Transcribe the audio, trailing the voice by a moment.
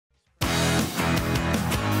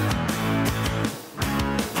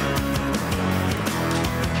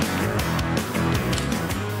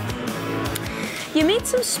You meet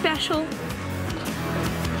some special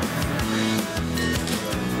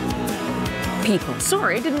people.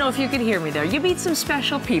 Sorry, I didn't know if you could hear me there. You meet some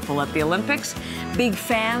special people at the Olympics, big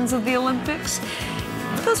fans of the Olympics.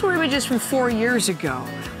 Those were images from 4 years ago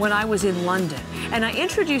when I was in London. And I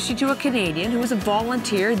introduced you to a Canadian who was a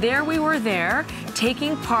volunteer. There we were there,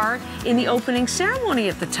 taking part in the opening ceremony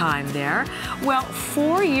at the time there. Well,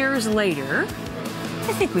 4 years later,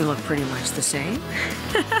 I think we look pretty much the same.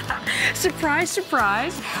 Surprise,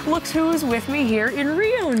 surprise. Look who's with me here in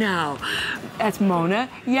Rio now. That's Mona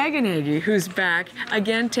Yeganegi, who's back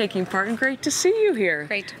again taking part, and great to see you here.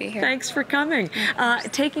 Great to be here. Thanks for coming.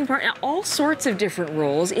 Taking part in all sorts of different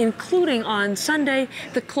roles, including on Sunday,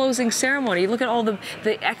 the closing ceremony. Look at all the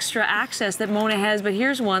extra access that Mona has, but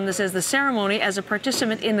here's one that says the ceremony. As a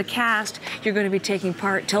participant in the cast, you're going to be taking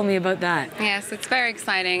part. Tell me about that. Yes, it's very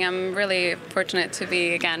exciting. I'm really fortunate to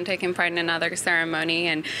be, again, taking part in another ceremony,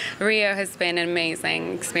 and Rio has been an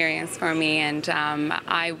amazing experience for me, and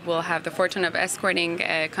I will have the fortune of escorting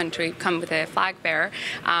a country, come with a flag bearer.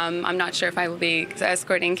 I'm not sure if I will be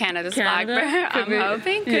escorting Canada's flag bearer. I'm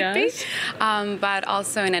hoping, could be. But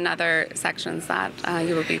also in another sections that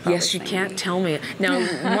you will be probably Yes, you can't tell me. Now,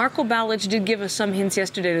 Marco Balic did give us some hints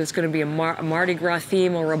yesterday that it's going to be a Mardi Gras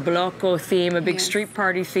theme or a Bloco theme, a big street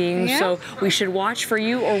party theme. Yeah. So we should watch for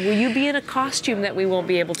you, or will you be in a costume that we won't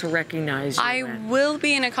be able to recognize you I in? will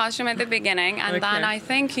be in a costume at the beginning, and then I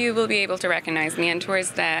think you will be able to recognize me. And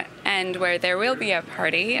towards the end, where there will be a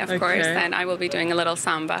party, of course, and I will be doing a little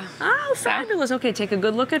samba. Oh, fabulous. Okay, take a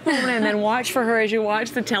good look at Mona and then watch for her as you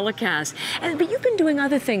watch the telecast. But you've been doing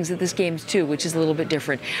other things at this Games too, which is a little bit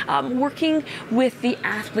different. Working with the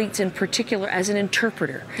athletes in particular as an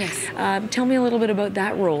interpreter. Yes. Tell me a little bit about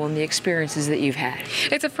that role and the experiences that you've had.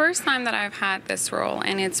 It's the first time that I've had this role,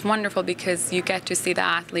 and it's wonderful because you get to see the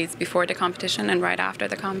athletes before the competition and right after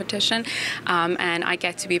the competition, and I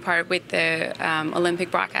get to be part with the Olympic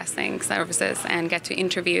broadcasting services and get to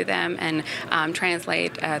interview them and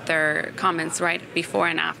translate their comments right before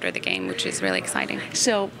and after the game, which is really exciting.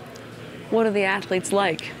 So what are the athletes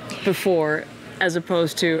like before, as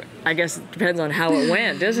opposed to, I guess it depends on how it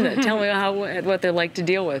went, doesn't it? Tell me what they're like to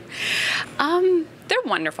deal with. They're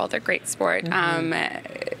wonderful. They're great sport.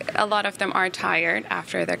 A lot of them are tired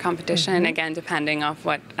after their competition, again, depending on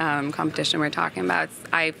what competition we're talking about.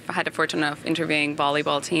 I've had the fortune of interviewing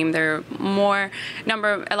volleyball team. There are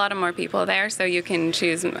a lot of more people there, so you can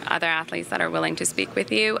choose other athletes that are willing to speak with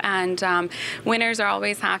you. And winners are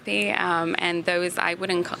always happy, and those, I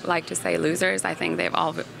wouldn't like to say losers. I think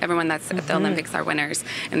everyone that's at the Olympics are winners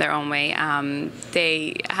in their own way.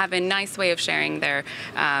 They have a nice way of sharing their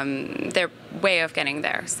way of getting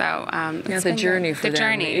there. So it's the journey for them.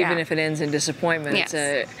 Journey, even if it ends in disappointment.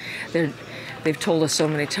 Yes. They've told us so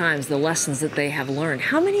many times the lessons that they have learned.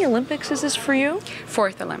 How many Olympics is this for you?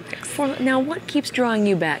 4th Olympics. Now, what keeps drawing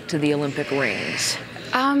you back to the Olympic rings?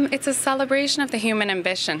 It's a celebration of the human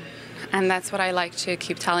ambition. And that's what I like to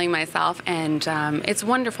keep telling myself. And it's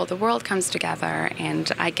wonderful. The world comes together,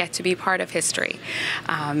 and I get to be part of history.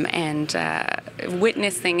 And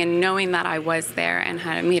witnessing and knowing that I was there and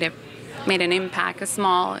had made an impact,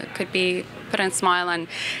 it could be put a smile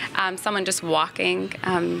on someone just walking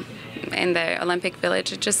in the Olympic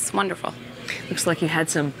Village. It's just wonderful. Looks like you had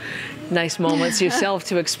some nice moments yourself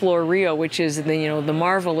to explore Rio, which is the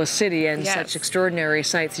marvelous city and such extraordinary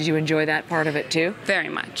sights. Did you enjoy that part of it too? Very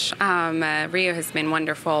much. Rio has been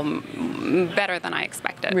wonderful, better than I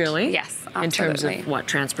expected. Really? Yes, absolutely. In terms of what,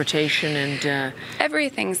 transportation and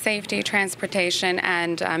everything, safety, transportation,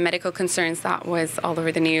 and medical concerns. That was all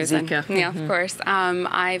over the news. Zika. And, yeah, of course.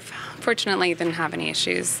 I've fortunately didn't have any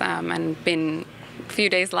issues, and been a few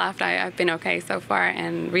days left. I've been okay so far,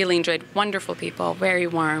 and really enjoyed. Wonderful people, very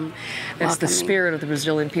warm. That's the spirit of the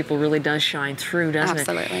Brazilian people really does shine through, doesn't it?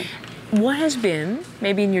 Absolutely. What has been,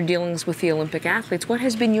 maybe in your dealings with the Olympic athletes, what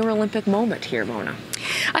has been your Olympic moment here, Mona?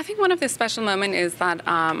 I think one of the special moments is that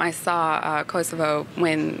I saw Kosovo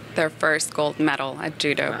win their first gold medal at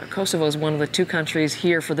judo. Kosovo is one of the 2 countries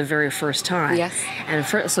here for the very first time. Yes. And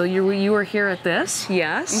so you were here at this,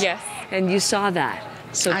 yes? Yes. And you saw that.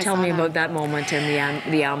 So tell me about that moment and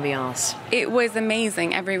the ambiance. It was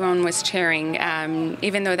amazing. Everyone was cheering,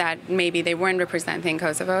 even though that maybe they weren't representing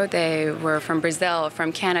Kosovo. They were from Brazil,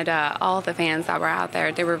 from Canada. All the fans that were out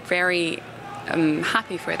there, they were very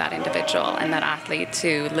happy for that individual and that athlete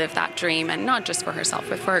to live that dream, and not just for herself,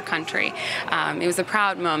 but for her country. It was a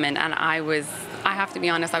proud moment, and I have to be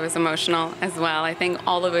honest, I was emotional as well. I think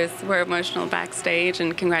all of us were emotional backstage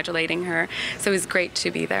and congratulating her. So it was great to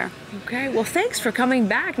be there. Okay, well, thanks for coming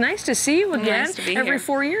back. Nice to see you again. Nice to be Every here.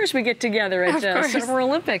 4 years we get together at Summer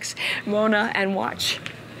Olympics. Mona, and watch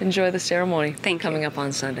Enjoy the ceremony. Thank you. Coming up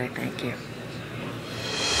on Sunday. Thank you.